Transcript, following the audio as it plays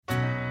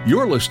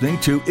You're listening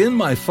to In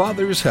My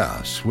Father's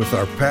House with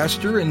our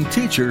pastor and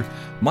teacher,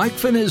 Mike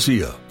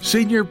Finizio,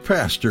 Senior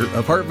Pastor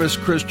of Harvest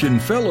Christian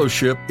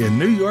Fellowship in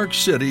New York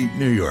City,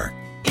 New York.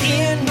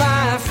 In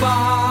my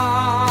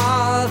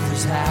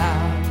Father's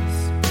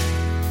house,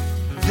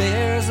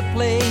 there's a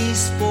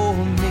place for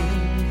me.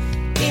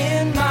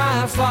 In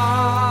my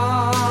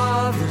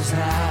Father's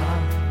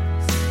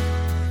house,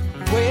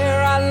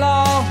 where I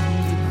long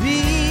to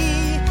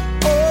be.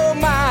 Oh,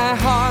 my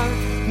heart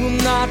will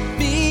not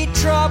be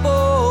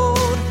troubled.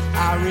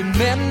 I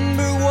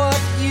remember what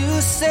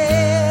you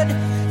said.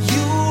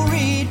 You'll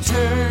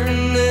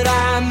return that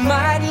I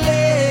might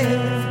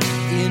live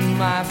in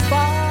my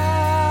Father's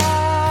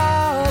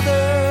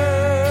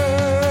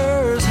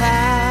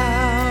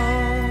house.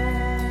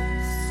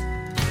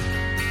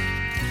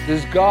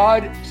 Does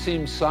God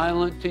seem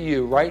silent to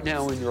you right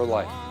now in your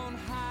life?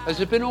 Has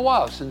it been a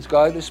while since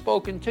God has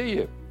spoken to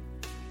you?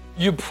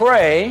 You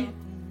pray,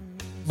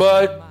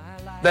 but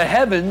the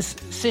heavens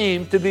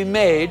seem to be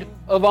made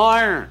of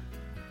iron.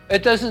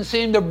 It doesn't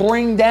seem to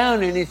bring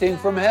down anything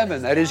from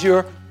heaven. That is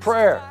your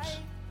prayers.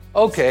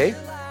 Okay,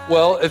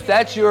 well, if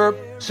that's your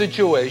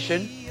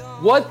situation,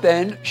 what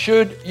then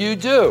should you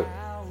do?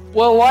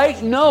 Well,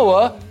 like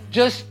Noah,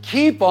 just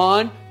keep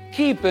on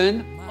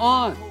keeping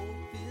on.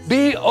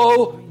 Be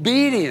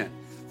obedient.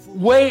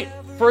 Wait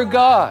for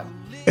God.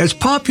 As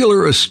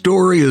popular a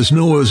story as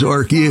Noah's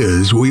Ark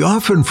is, we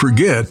often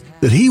forget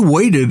that he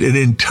waited an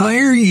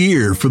entire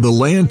year for the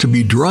land to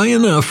be dry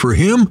enough for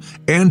him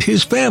and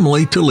his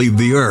family to leave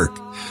the ark.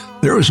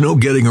 There was no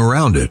getting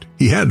around it.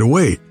 He had to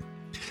wait.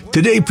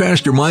 Today,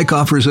 Pastor Mike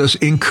offers us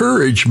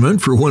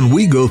encouragement for when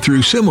we go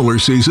through similar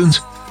seasons.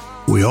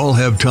 We all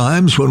have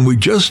times when we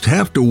just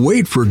have to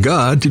wait for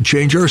God to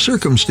change our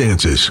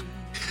circumstances.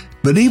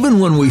 But even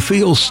when we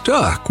feel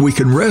stuck, we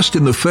can rest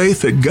in the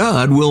faith that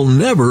God will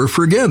never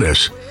forget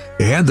us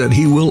and that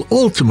He will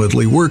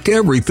ultimately work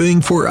everything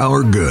for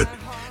our good.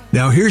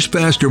 Now here's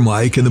Pastor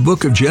Mike in the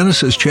book of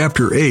Genesis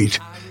chapter 8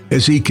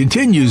 as he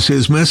continues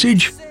his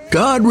message,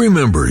 God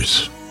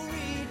Remembers.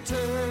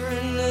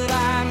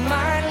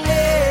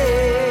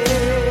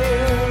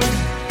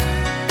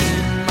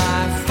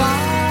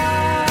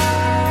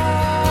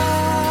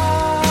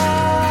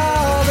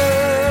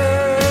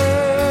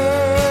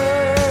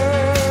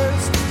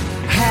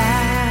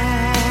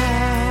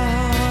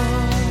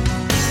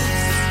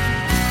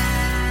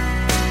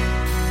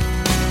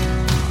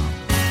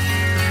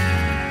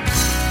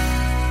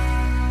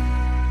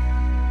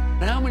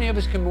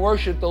 Can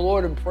worship the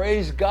Lord and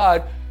praise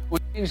God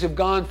when things have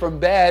gone from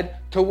bad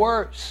to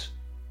worse.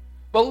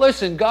 But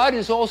listen, God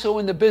is also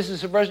in the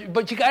business of restoration,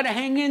 but you got to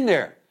hang in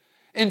there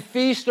in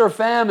feast or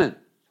famine.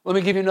 Let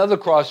me give you another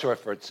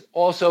cross-reference,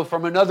 also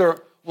from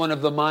another one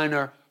of the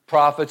minor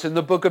prophets in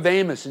the book of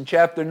Amos in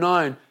chapter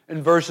 9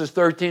 in verses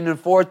 13 and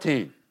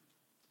 14.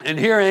 And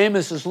here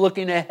Amos is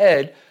looking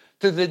ahead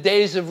to the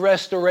days of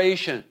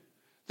restoration.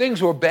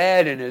 Things were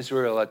bad in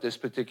Israel at this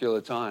particular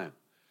time.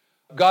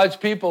 God's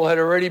people had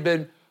already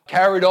been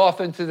carried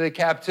off into the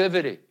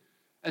captivity.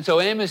 And so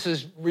Amos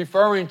is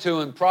referring to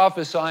and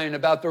prophesying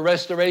about the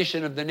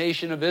restoration of the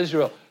nation of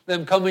Israel,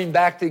 them coming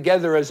back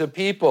together as a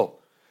people.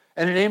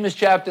 And in Amos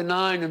chapter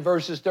 9 and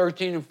verses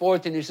 13 and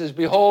 14, he says,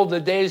 Behold, the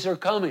days are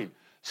coming,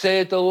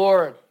 saith the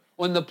Lord,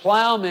 when the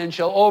plowman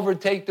shall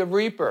overtake the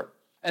reaper,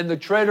 and the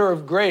treader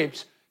of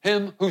grapes,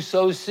 him who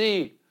sows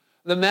seed.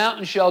 The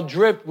mountain shall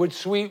drip with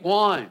sweet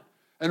wine,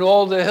 and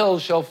all the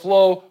hills shall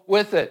flow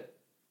with it.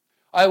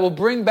 I will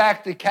bring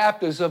back the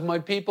captives of my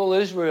people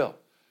Israel.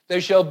 They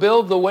shall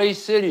build the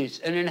waste cities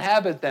and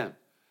inhabit them.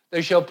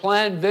 They shall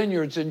plant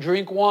vineyards and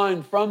drink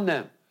wine from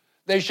them.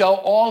 They shall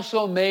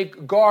also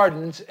make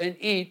gardens and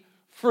eat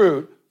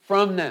fruit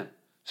from them.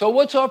 So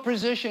what's our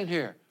position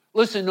here?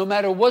 Listen, no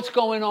matter what's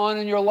going on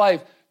in your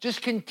life,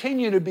 just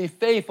continue to be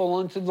faithful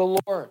unto the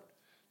Lord.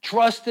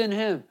 Trust in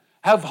Him.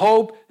 Have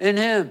hope in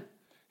Him.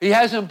 He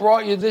hasn't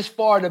brought you this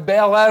far to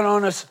bail out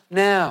on us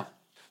now.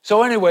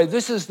 So anyway,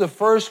 this is the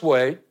first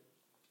way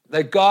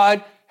that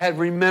God had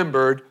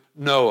remembered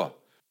Noah.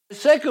 The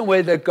second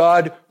way that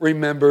God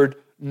remembered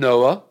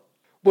Noah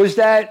was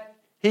that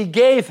He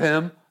gave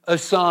him a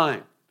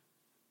sign.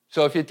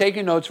 So if you're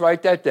taking notes,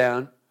 write that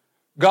down.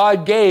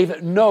 God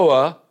gave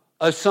Noah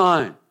a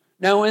sign.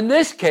 Now in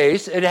this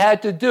case, it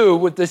had to do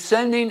with the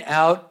sending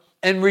out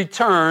and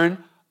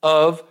return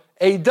of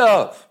a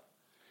dove.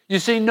 You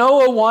see,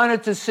 Noah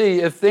wanted to see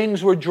if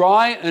things were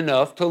dry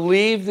enough to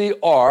leave the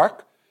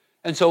ark.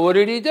 And so what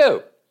did he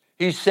do?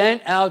 He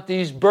sent out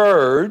these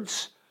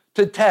birds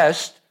to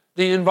test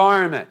the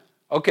environment.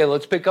 Okay,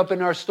 let's pick up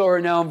in our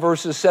story now in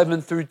verses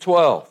 7 through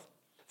 12.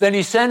 Then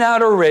he sent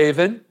out a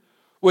raven,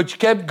 which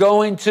kept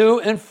going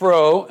to and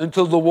fro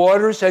until the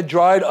waters had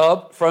dried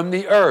up from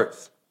the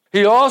earth.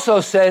 He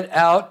also sent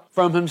out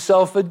from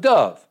himself a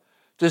dove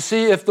to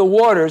see if the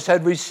waters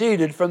had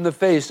receded from the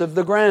face of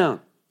the ground.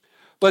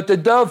 But the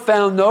dove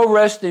found no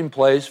resting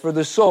place for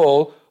the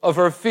sole of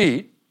her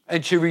feet,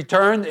 and she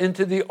returned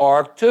into the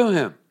ark to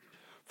him.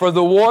 For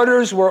the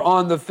waters were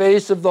on the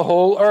face of the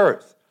whole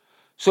earth.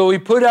 So he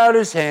put out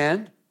his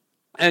hand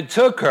and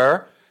took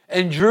her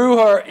and drew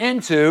her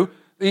into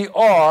the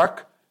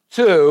ark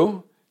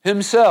to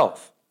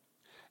himself.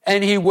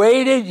 And he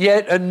waited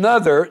yet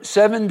another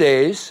 7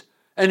 days,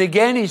 and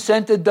again he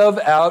sent the dove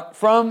out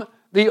from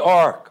the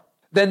ark.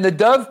 Then the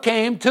dove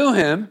came to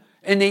him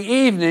in the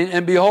evening,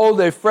 and behold,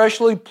 a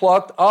freshly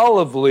plucked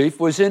olive leaf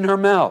was in her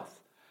mouth.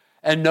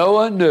 And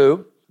Noah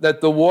knew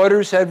that the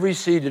waters had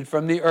receded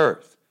from the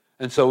earth.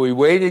 And so he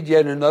waited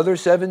yet another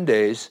 7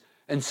 days,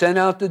 and sent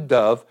out the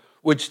dove,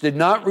 which did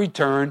not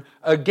return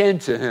again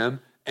to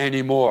him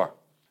anymore.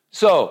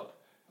 So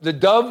the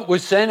dove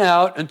was sent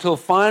out until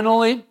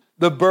finally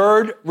the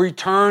bird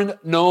returned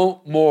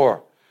no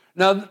more.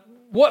 Now,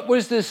 what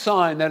was this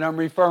sign that I'm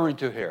referring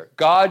to here?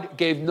 God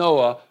gave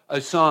Noah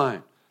a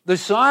sign. The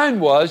sign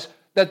was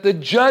that the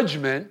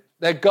judgment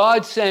that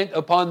God sent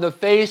upon the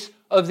face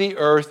of the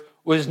earth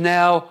was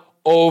now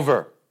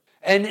over.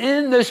 And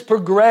in this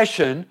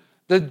progression,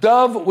 the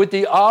dove with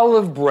the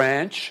olive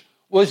branch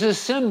was a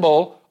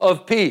symbol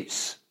of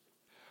peace.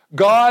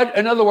 God,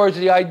 in other words,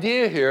 the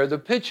idea here, the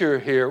picture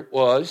here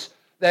was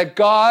that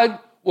God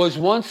was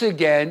once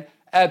again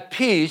at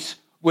peace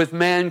with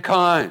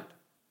mankind.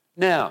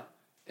 Now,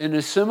 in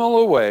a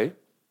similar way,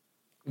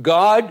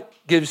 God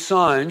gives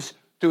signs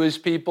to his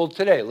people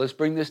today. Let's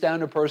bring this down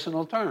to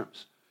personal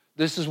terms.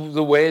 This is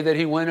the way that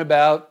he went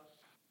about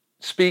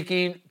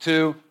speaking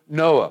to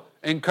Noah,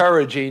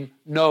 encouraging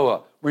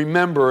Noah,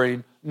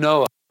 remembering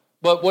Noah.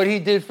 But what he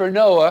did for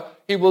Noah,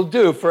 he will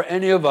do for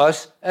any of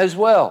us as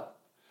well.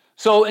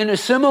 So in a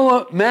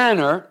similar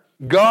manner,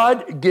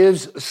 God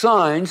gives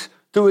signs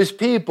to his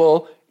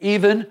people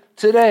even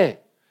today.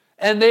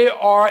 And they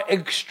are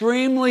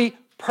extremely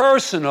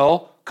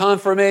personal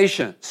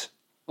confirmations.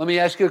 Let me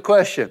ask you a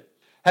question.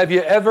 Have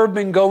you ever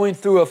been going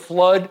through a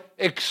flood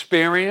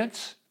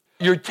experience?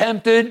 You're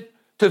tempted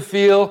to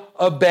feel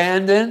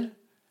abandoned,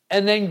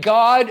 and then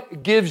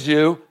God gives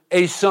you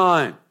a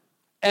sign.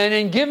 And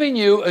in giving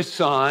you a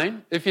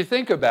sign, if you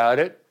think about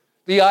it,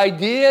 the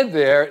idea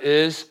there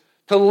is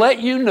to let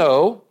you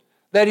know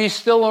that he's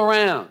still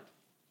around,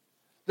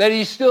 that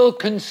he's still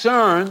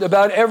concerned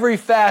about every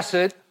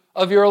facet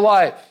of your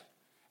life.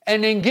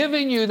 And in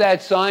giving you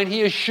that sign,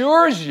 he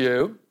assures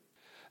you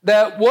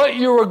that what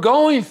you are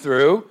going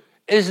through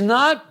is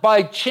not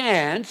by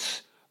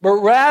chance, but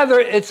rather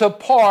it's a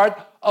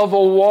part of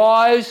a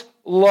wise,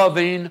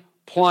 loving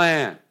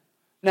plan.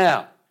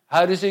 Now,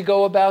 how does he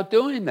go about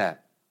doing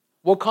that?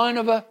 What kind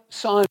of a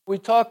sign are we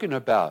talking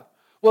about?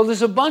 Well,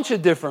 there's a bunch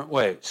of different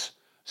ways.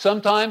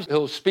 Sometimes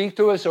he'll speak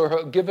to us or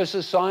he'll give us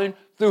a sign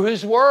through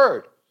his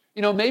word.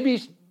 You know,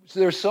 maybe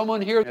there's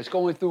someone here that's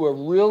going through a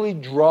really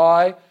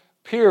dry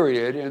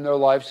period in their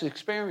life's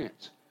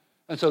experience.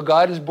 And so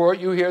God has brought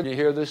you here to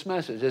hear this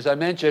message. As I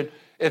mentioned,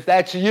 if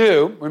that's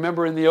you,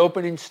 remember in the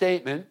opening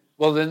statement,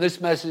 well, then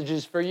this message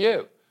is for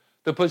you,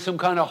 to put some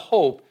kind of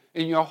hope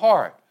in your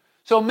heart.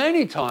 So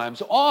many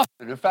times,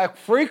 often, in fact,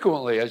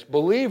 frequently, as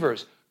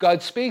believers,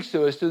 God speaks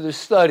to us through the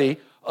study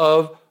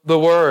of the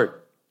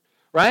Word,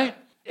 right?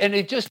 And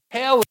it just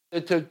tailors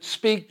it to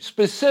speak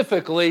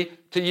specifically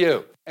to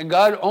you. And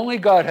only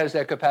God has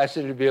that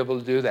capacity to be able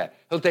to do that.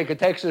 He'll take a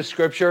text of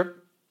Scripture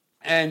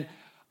and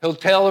he'll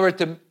tailor it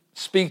to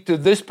speak to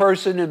this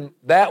person in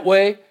that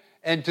way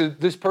and to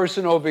this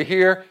person over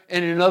here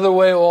in another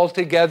way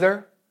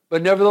altogether.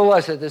 But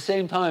nevertheless, at the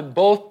same time,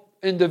 both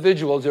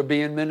individuals are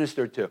being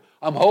ministered to.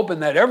 I'm hoping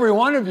that every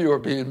one of you are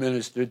being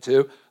ministered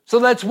to. So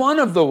that's one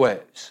of the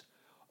ways.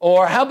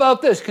 Or how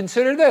about this?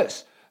 Consider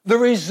this. The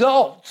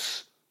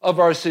results of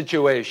our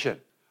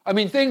situation. I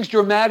mean, things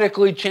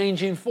dramatically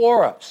changing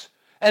for us.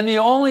 And the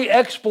only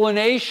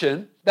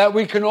explanation that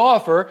we can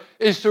offer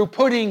is through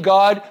putting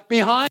God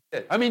behind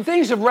it. I mean,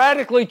 things have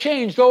radically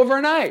changed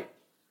overnight,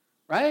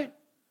 right?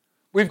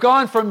 We've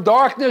gone from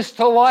darkness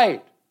to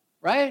light,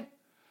 right?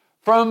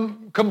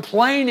 From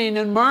complaining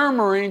and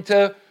murmuring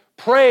to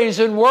praise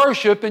and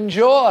worship and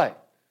joy.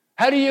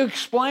 How do you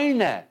explain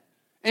that?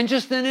 In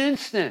just an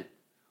instant,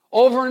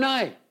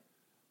 overnight.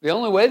 The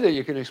only way that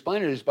you can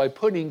explain it is by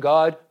putting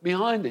God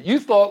behind it. You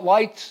thought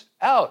lights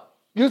out.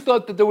 You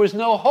thought that there was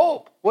no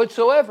hope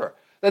whatsoever,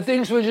 that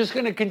things were just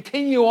going to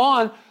continue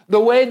on the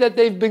way that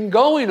they've been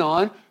going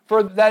on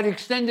for that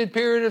extended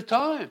period of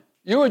time.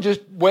 You were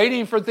just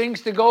waiting for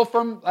things to go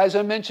from, as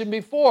I mentioned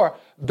before,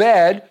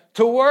 bad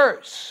to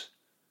worse.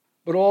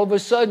 But all of a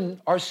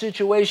sudden, our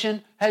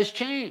situation has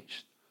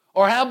changed.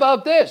 Or how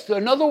about this?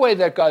 Another way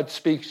that God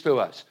speaks to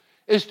us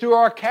is through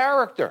our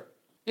character.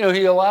 You know,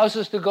 he allows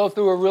us to go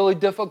through a really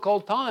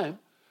difficult time.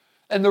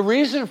 And the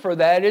reason for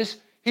that is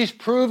he's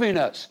proving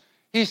us.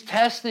 He's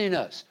testing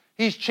us.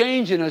 He's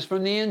changing us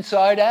from the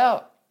inside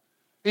out.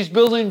 He's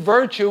building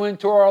virtue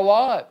into our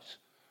lives.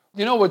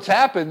 You know what's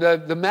happened?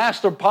 The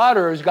master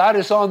potter has got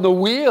us on the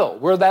wheel.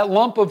 We're that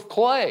lump of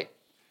clay.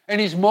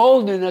 And he's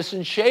molding us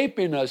and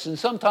shaping us. And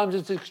sometimes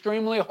it's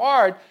extremely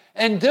hard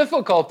and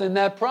difficult in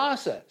that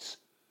process.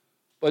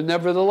 But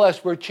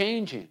nevertheless, we're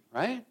changing,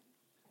 right?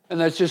 And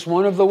that's just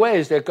one of the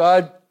ways that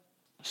God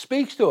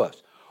speaks to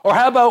us. Or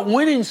how about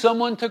winning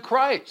someone to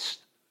Christ,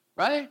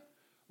 right?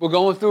 We're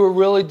going through a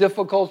really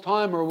difficult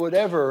time or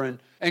whatever,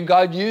 and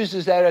God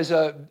uses that as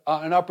an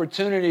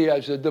opportunity,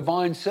 as a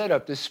divine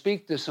setup to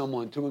speak to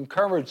someone, to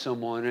encourage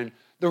someone, and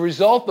the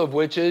result of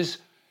which is,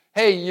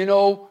 hey,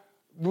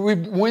 we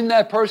win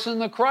that person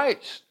to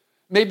Christ.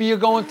 Maybe you're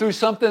going through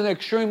something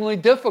extremely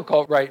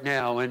difficult right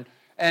now,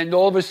 and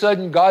all of a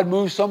sudden God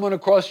moves someone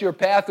across your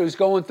path who's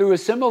going through a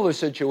similar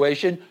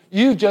situation.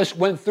 You just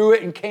went through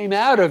it and came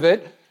out of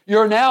it.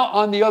 You're now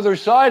on the other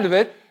side of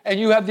it, and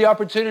you have the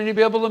opportunity to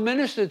be able to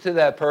minister to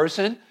that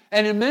person,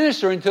 and in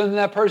ministering to them,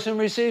 that person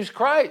receives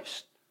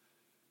Christ.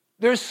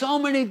 There's so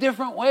many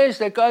different ways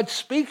that God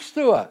speaks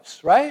to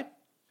us, right?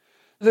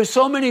 There's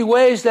so many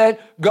ways that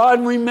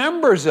God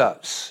remembers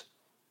us,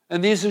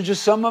 and these are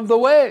just some of the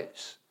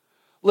ways.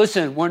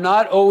 Listen, we're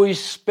not always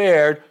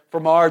spared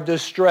from our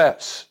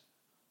distress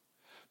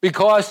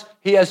because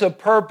he has a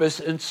purpose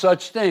in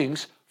such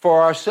things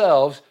for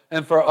ourselves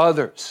and for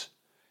others.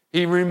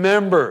 He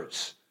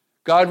remembers.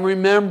 God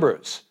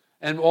remembers.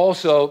 And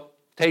also,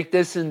 take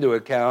this into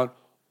account,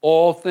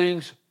 all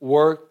things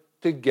work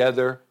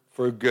together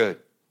for good.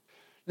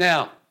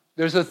 Now,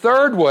 there's a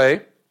third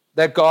way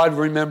that God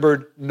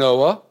remembered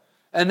Noah,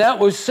 and that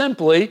was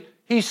simply,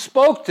 he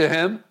spoke to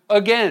him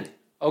again.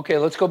 Okay,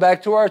 let's go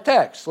back to our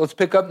text. Let's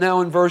pick up now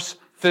in verse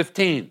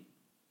 15.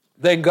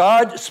 Then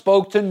God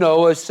spoke to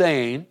Noah,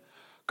 saying,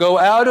 go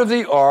out of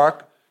the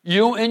ark,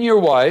 you and your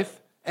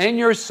wife, and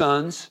your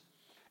sons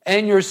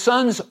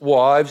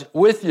wives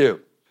with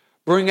you.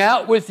 Bring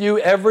out with you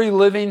every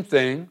living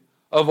thing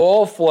of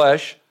all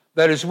flesh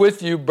that is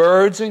with you,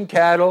 birds and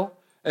cattle,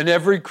 and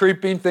every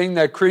creeping thing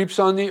that creeps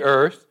on the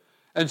earth,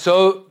 and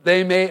so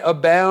they may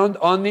abound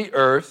on the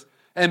earth,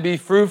 and be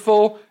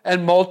fruitful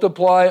and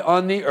multiply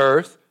on the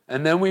earth.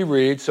 And then we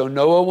read, so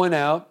Noah went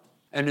out,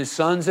 and his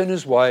sons and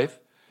his wife,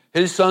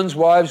 his sons'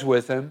 wives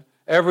with him,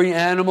 every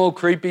animal,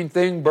 creeping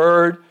thing,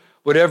 bird,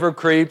 whatever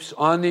creeps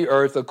on the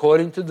earth,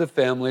 according to the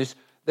families,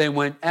 they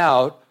went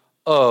out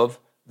of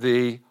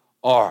the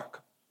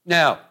ark.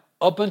 Now,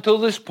 up until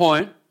this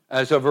point,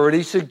 as I've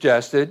already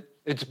suggested,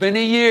 it's been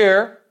a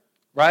year,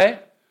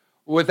 right,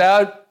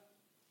 without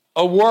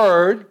a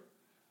word,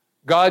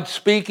 God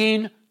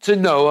speaking to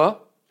Noah.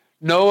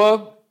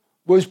 Noah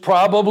was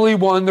probably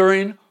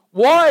wondering,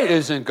 why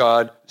isn't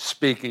God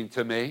speaking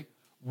to me?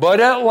 But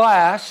at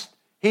last,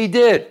 he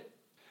did.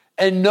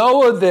 And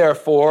Noah,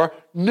 therefore,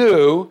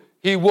 knew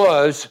he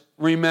was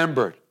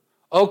remembered.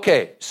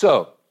 Okay,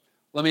 so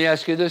let me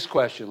ask you this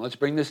question. Let's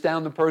bring this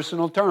down to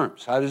personal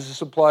terms. How does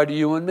this apply to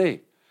you and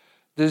me?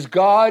 Does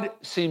God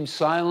seem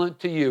silent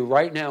to you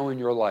right now in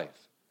your life?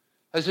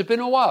 Has it been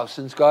a while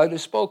since God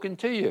has spoken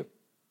to you?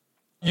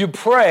 You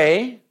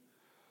pray,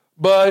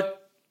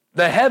 but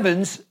the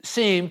heavens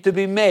seem to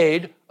be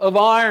made of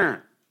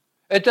iron.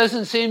 It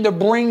doesn't seem to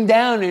bring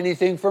down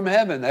anything from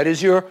heaven. That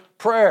is your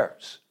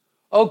prayers.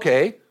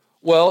 Okay,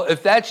 well,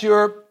 if that's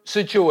your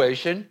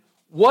situation,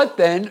 what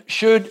then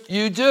should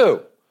you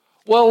do?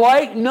 Well,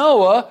 like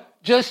Noah,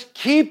 just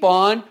keep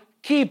on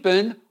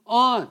keeping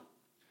on.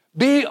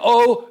 Be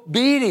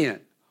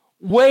obedient.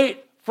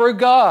 Wait for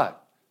God.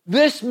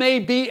 This may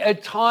be a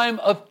time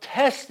of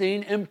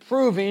testing and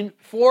proving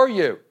for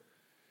you.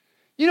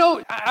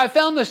 I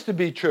found this to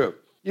be true.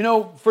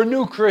 For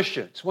new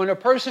Christians, when a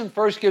person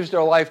first gives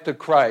their life to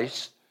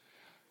Christ,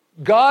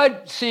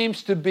 God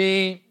seems to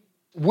be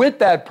with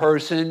that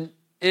person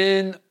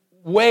in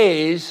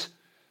ways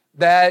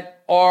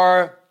that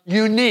are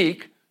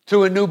unique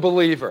to a new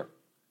believer.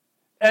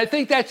 And I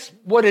think that's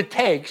what it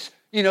takes,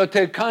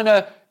 to kind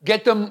of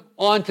get them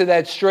onto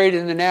that straight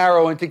and the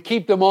narrow and to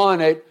keep them on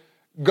it,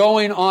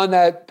 going on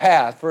that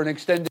path for an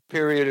extended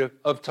period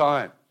of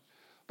time.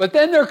 But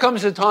then there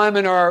comes a time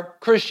in our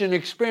Christian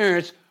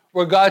experience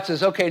where God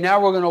says, okay, now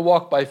we're going to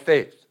walk by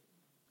faith.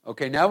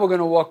 Okay, now we're going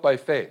to walk by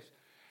faith.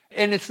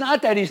 And it's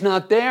not that he's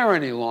not there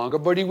any longer,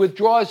 but he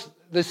withdraws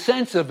the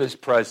sense of his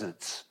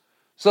presence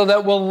so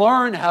that we'll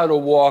learn how to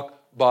walk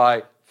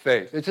by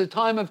faith. It's a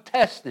time of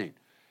testing.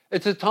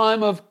 It's a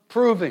time of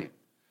proving.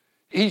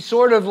 He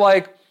sort of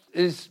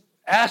is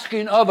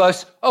asking of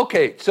us,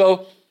 okay,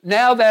 so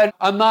now that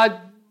I'm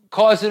not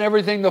causing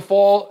everything to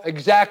fall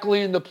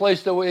exactly in the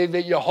place the way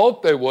that you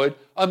hope they would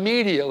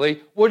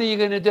immediately, what are you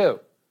going to do?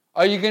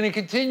 Are you going to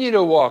continue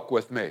to walk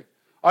with me?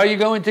 Are you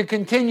going to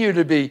continue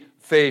to be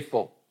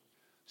faithful?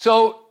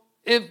 So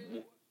if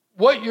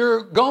what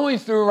you're going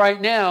through right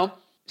now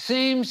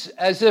seems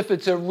as if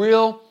it's a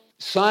real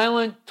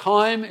silent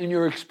time in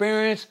your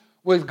experience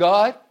with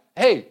God,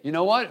 hey, you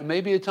know what? It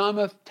may be a time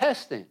of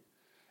testing.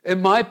 It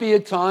might be a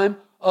time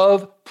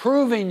of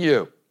proving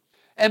you.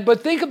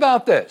 But think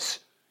about this.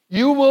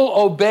 You will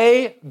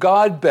obey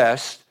God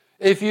best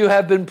if you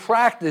have been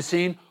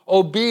practicing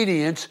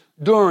obedience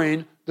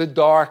during the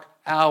dark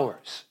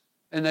hours.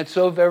 And that's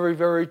so very,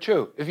 very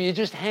true. If you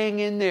just hang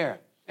in there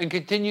and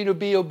continue to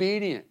be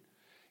obedient.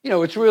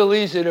 It's real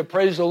easy to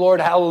praise the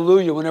Lord,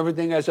 hallelujah, when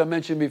everything, as I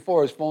mentioned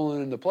before, is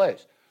falling into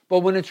place. But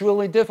when it's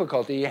really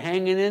difficult, are you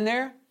hanging in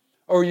there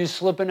or are you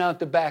slipping out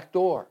the back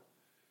door?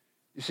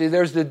 You see,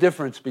 there's the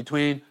difference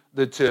between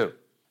the two.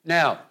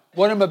 Now,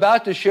 What I'm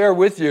about to share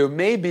with you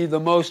may be the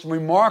most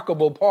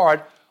remarkable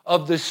part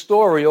of this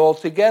story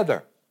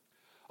altogether.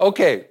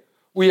 Okay,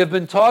 we have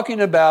been talking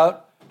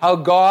about how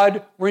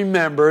God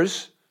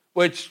remembers,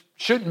 which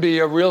shouldn't be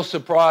a real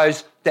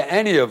surprise to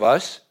any of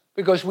us,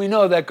 because we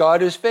know that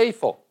God is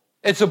faithful.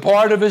 It's a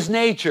part of his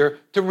nature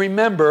to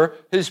remember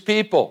his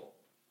people.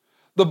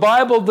 The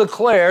Bible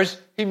declares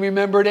he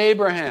remembered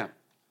Abraham.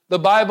 The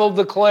Bible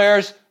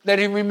declares that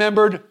he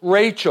remembered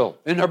Rachel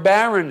in her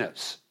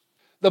barrenness.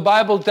 The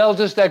Bible tells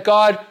us that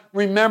God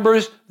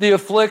remembers the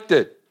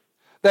afflicted,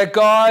 that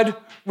God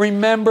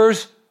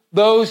remembers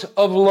those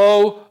of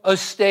low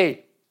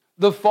estate,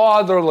 the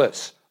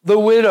fatherless, the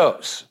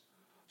widows.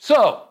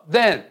 So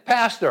then,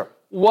 Pastor,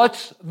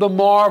 what's the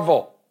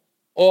marvel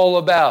all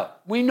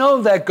about? We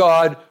know that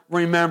God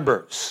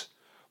remembers.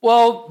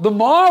 Well, the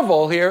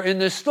marvel here in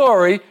this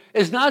story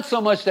is not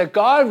so much that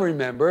God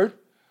remembered,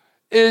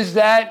 is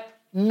that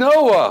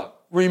Noah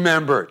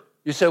remembered.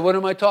 You say, what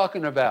am I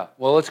talking about?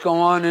 Well, let's go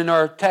on in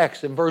our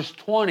text in verse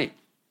 20.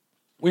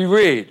 We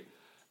read,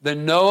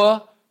 "Then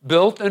Noah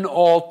built an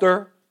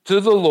altar to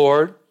the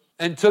Lord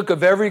and took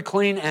of every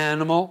clean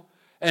animal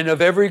and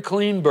of every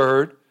clean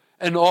bird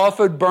and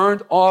offered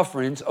burnt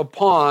offerings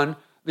upon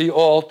the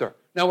altar."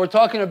 Now we're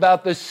talking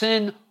about the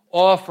sin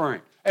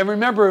offering. And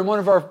remember, in one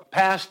of our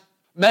past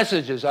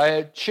messages, I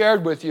had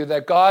shared with you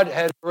that God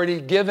had already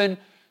given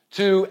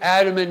to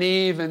Adam and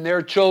Eve and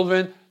their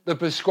children the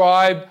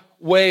prescribed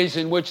ways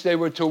in which they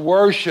were to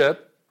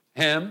worship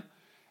him,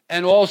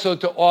 and also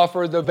to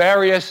offer the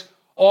various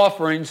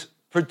offerings,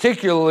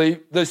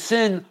 particularly the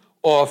sin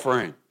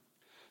offering.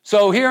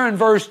 So here in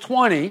verse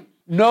 20,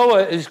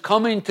 Noah is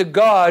coming to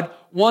God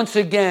once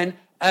again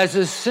as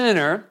a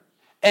sinner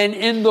and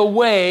in the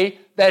way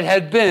that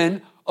had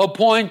been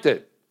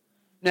appointed.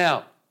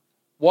 Now,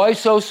 why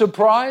so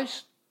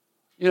surprised?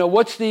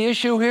 What's the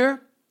issue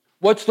here?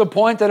 What's the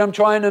point that I'm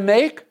trying to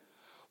make?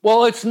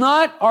 Well, it's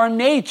not our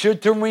nature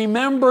to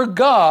remember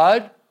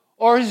God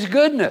or his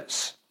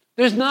goodness.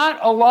 There's not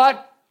a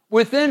lot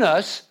within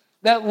us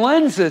that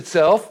lends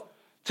itself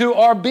to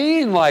our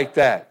being like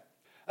that,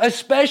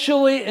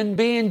 especially in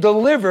being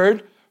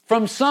delivered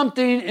from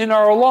something in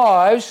our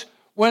lives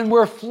when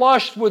we're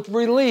flushed with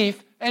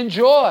relief and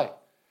joy.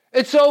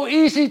 It's so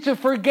easy to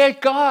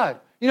forget God.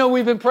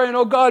 We've been praying,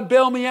 oh God,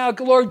 bail me out.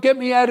 Lord, get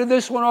me out of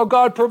this one. Oh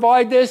God,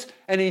 provide this.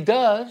 And he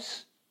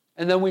does.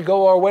 And then we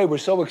go our way. We're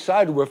so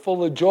excited. We're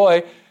full of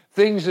joy.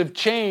 Things have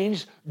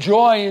changed.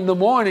 Joy in the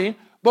morning.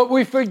 But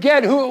we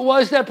forget who it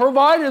was that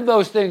provided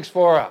those things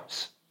for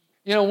us.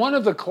 One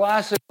of the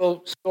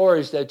classical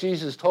stories that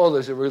Jesus told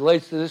us that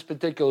relates to this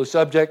particular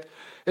subject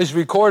is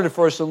recorded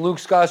for us in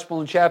Luke's Gospel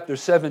in chapter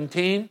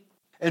 17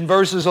 in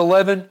verses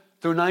 11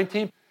 through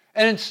 19.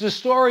 And it's the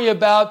story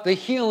about the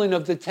healing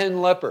of the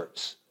 10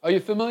 lepers. Are you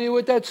familiar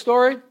with that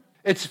story?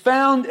 It's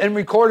found and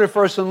recorded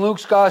for us in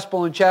Luke's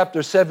Gospel in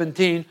chapter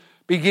 17,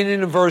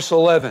 beginning in verse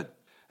 11.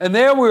 And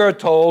there we are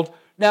told,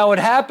 "Now it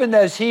happened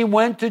as he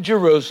went to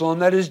Jerusalem,"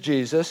 that is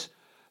Jesus,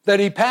 "that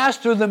he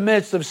passed through the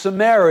midst of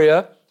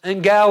Samaria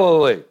and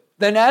Galilee.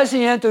 Then as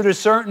he entered a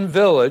certain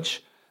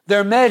village,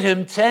 there met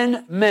him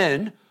 10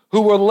 men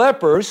who were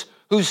lepers,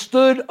 who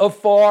stood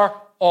afar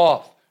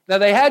off." Now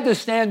they had to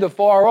stand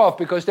afar off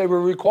because they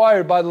were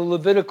required by the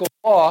Levitical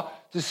law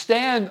to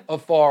stand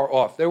afar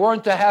off. They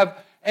weren't to have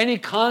any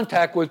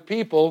contact with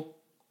people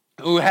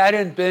who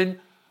hadn't been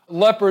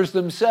lepers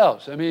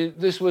themselves.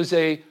 This was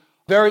a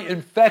very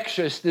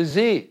infectious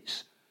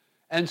disease.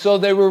 And so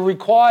they were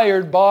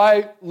required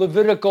by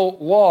Levitical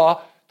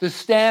law to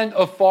stand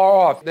afar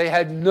off. They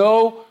had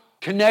no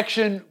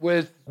connection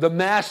with the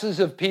masses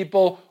of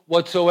people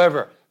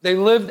whatsoever. They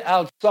lived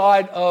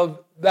outside of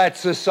that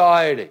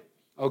society,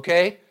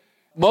 okay?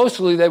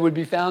 Mostly they would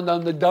be found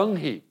on the dung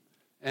heap,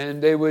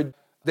 and they would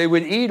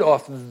eat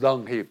off of the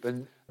dung heap,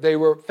 and they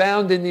were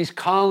found in these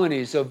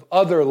colonies of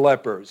other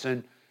lepers,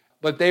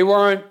 but they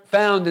weren't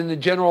found in the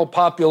general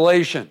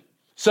population.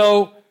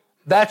 So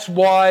that's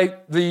why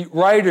the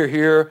writer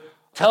here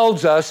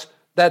tells us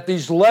that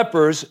these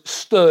lepers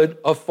stood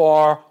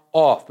afar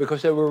off,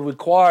 because they were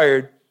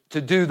required to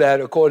do that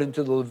according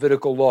to the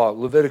Levitical law,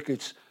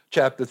 Leviticus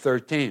chapter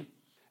 13.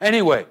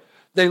 Anyway,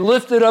 they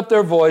lifted up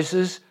their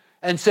voices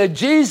and said,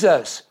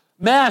 "Jesus,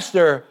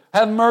 Master,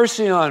 have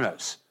mercy on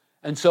us."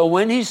 And so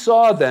when he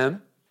saw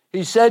them,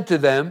 he said to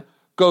them,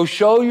 "Go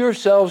show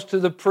yourselves to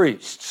the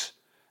priests."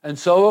 And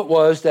so it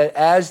was that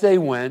as they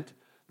went,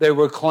 they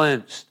were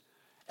cleansed.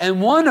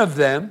 And one of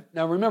them,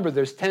 now remember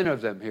there's 10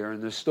 of them here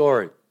in this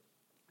story,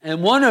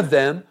 and one of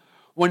them,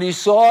 when he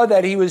saw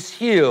that he was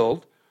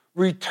healed,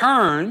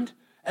 returned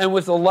and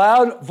with a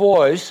loud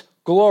voice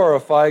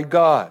glorified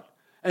God,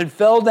 and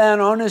fell down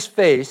on his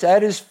face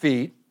at his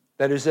feet,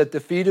 that is at the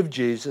feet of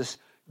Jesus,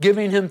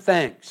 giving him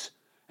thanks.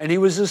 And he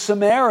was a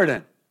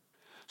Samaritan.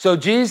 So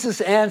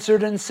Jesus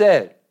answered and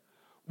said,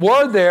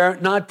 "Were there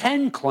not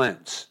 10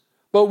 cleansed?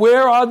 But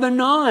where are the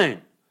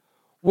 9?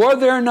 Were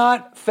there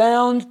not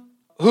found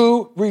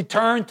who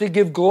returned to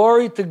give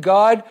glory to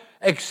God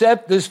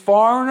except this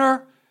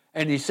foreigner?"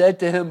 And he said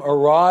to him,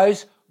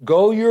 "Arise,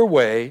 go your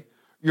way,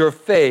 your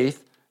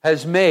faith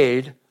has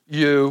made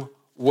you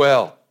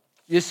well.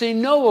 You see,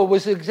 Noah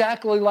was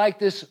exactly like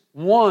this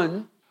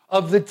one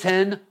of the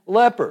 10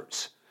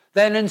 lepers,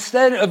 that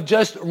instead of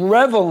just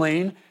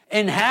reveling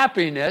in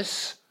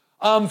happiness,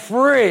 I'm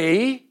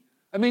free.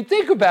 I mean,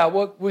 think about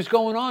what was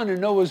going on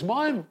in Noah's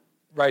mind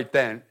right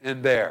then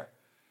and there.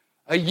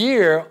 A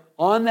year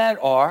on that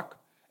ark,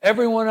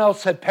 everyone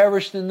else had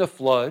perished in the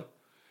flood.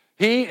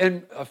 He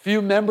and a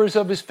few members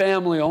of his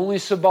family only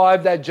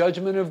survived that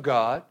judgment of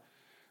God.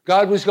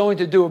 God was going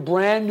to do a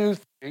brand new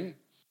thing,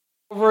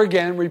 over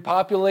again,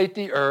 repopulate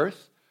the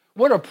earth.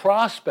 What a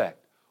prospect.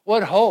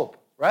 What hope,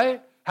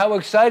 right? How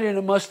exciting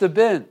it must have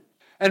been.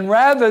 And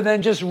rather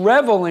than just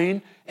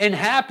reveling in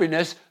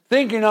happiness,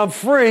 thinking I'm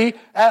free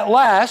at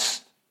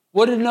last,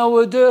 what did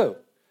Noah do?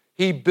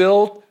 He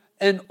built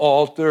an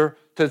altar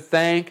to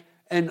thank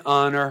and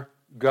honor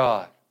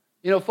God.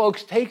 You know,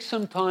 folks, take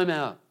some time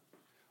out.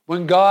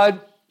 When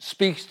God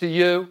speaks to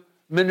you,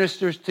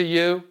 ministers to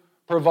you,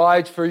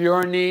 provides for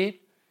your need,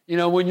 you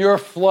know, when you're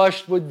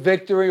flushed with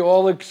victory,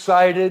 all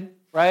excited,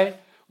 right?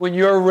 When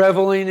you're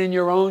reveling in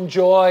your own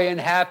joy and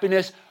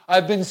happiness,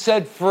 I've been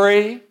set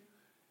free.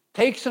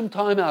 Take some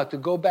time out to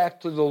go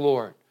back to the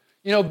Lord.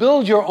 You know,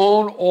 build your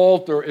own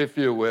altar, if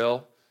you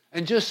will,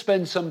 and just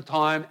spend some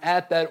time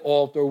at that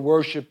altar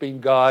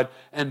worshiping God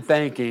and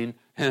thanking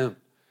Him.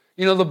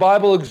 You know, the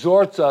Bible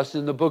exhorts us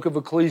in the book of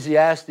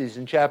Ecclesiastes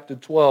in chapter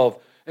 12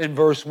 and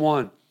verse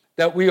 1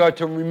 that we are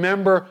to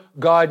remember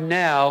God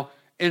now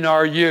in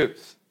our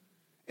youth.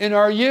 In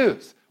our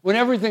youth, when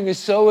everything is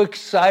so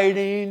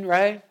exciting,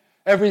 right?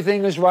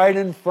 Everything is right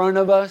in front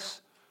of us.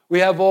 We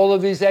have all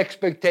of these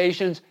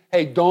expectations.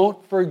 Hey,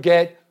 don't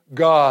forget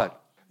God.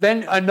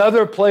 Then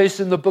another place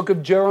in the book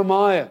of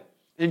Jeremiah,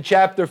 in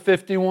chapter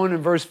 51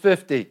 and verse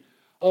 50,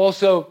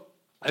 also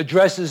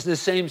addresses the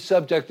same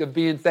subject of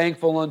being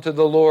thankful unto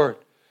the Lord.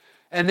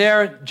 And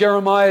there,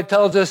 Jeremiah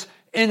tells us,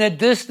 in a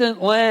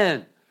distant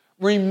land,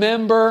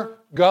 remember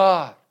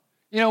God.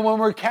 You know, when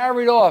we're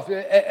carried off,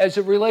 as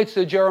it relates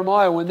to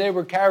Jeremiah, when they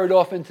were carried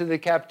off into the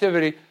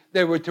captivity,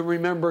 they were to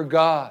remember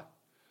God.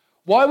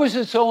 Why was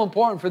it so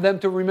important for them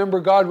to remember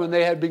God when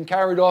they had been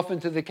carried off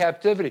into the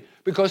captivity?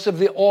 Because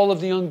of all of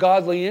the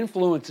ungodly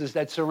influences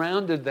that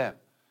surrounded them.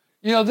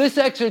 You know, this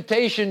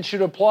exhortation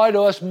should apply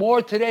to us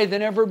more today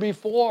than ever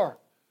before,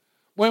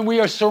 when we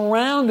are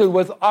surrounded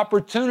with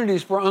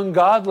opportunities for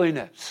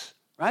ungodliness,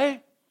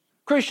 right?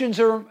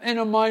 Christians are in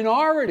a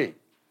minority.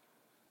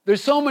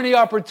 There's so many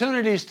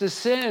opportunities to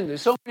sin.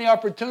 There's so many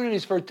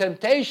opportunities for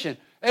temptation.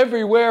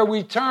 Everywhere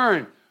we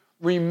turn,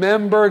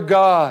 remember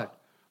God.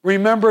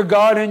 Remember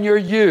God in your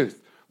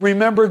youth.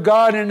 Remember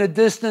God in a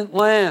distant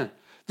land.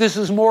 This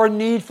is more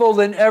needful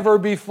than ever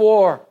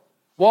before.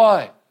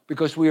 Why?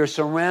 Because we are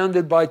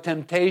surrounded by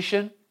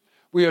temptation.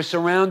 We are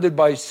surrounded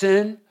by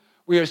sin.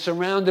 We are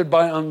surrounded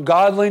by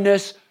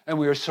ungodliness. And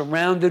we are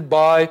surrounded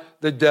by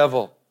the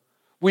devil.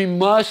 We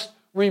must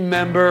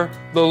remember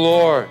the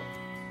Lord.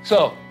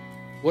 So,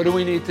 what do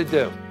we need to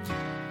do?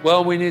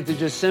 Well, we need to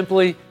just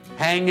simply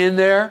hang in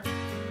there.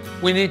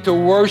 We need to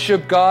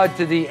worship God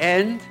to the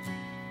end,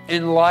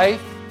 in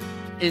life,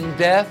 in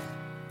death,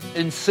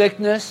 in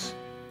sickness,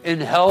 in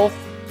health,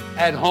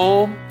 at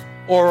home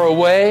or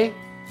away.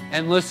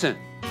 And listen,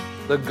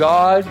 the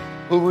God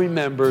who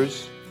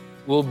remembers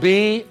will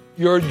be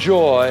your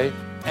joy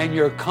and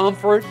your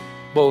comfort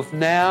both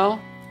now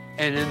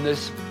and in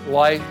this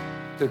life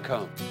to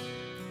come.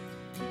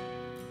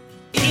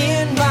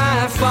 In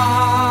my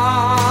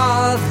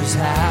Father's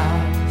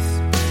house,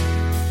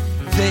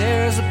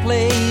 there's a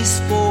place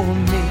for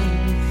me.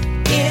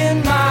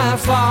 In my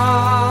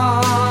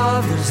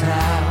Father's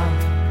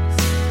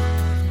house,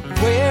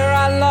 where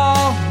I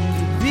long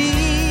to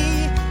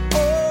be.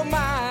 Oh, my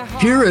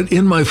heart. Here at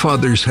In My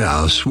Father's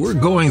House, we're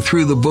going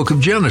through the book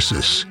of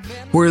Genesis,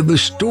 where the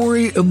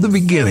story of the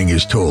beginning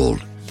is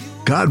told.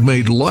 God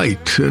made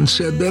light and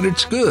said that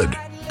it's good.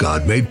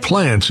 God made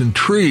plants and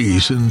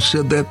trees and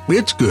said that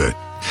it's good.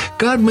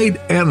 God made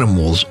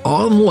animals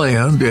on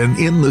land and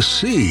in the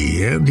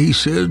sea, and He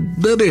said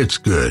that it's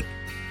good.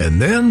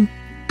 And then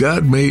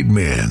God made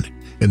man,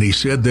 and He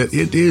said that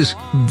it is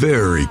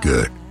very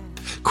good.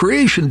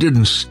 Creation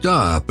didn't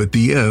stop at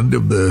the end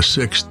of the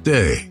sixth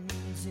day.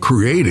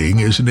 Creating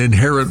is an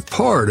inherent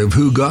part of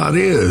who God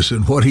is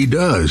and what He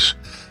does.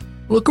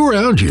 Look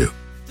around you.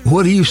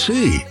 What do you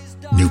see?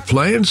 New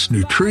plants,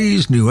 new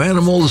trees, new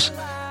animals,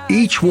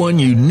 each one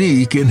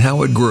unique in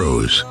how it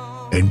grows.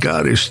 And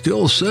God is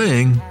still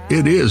saying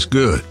it is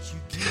good.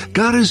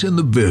 God is in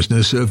the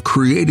business of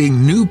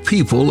creating new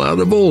people out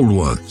of old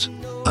ones,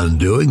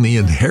 undoing the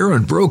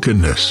inherent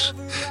brokenness.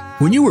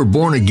 When you were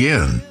born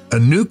again, a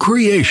new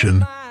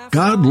creation,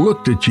 God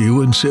looked at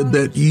you and said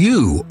that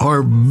you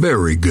are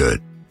very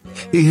good.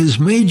 He has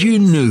made you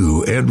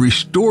new and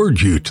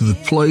restored you to the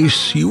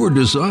place you were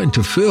designed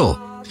to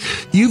fill.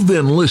 You've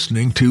been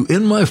listening to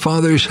In My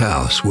Father's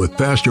House with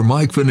Pastor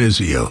Mike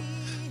Finizio.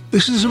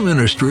 This is a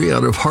ministry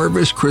out of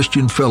Harvest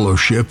Christian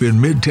Fellowship in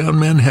Midtown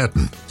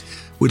Manhattan.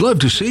 We'd love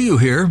to see you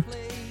here.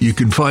 You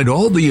can find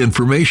all the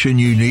information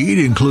you need,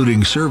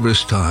 including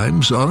service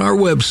times, on our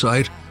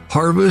website,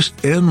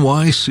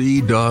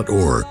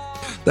 harvestnyc.org.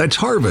 That's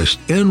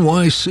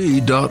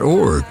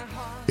harvestnyc.org.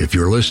 If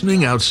you're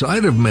listening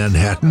outside of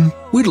Manhattan,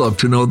 we'd love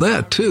to know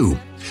that too.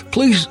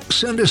 Please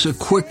send us a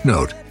quick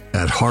note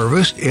at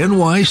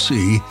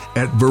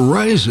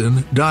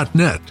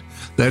harvestnyc@verizon.net.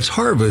 That's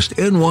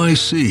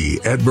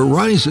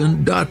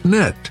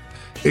harvestnyc@verizon.net.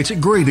 It's a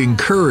great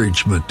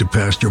encouragement to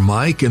Pastor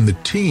Mike and the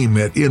team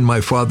at In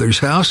My Father's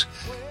House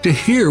to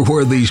hear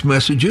where these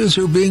messages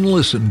are being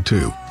listened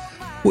to.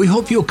 We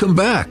hope you'll come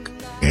back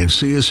and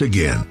see us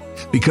again,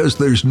 because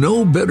there's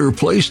no better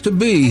place to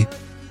be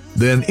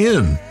than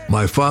in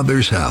my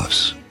Father's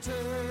house.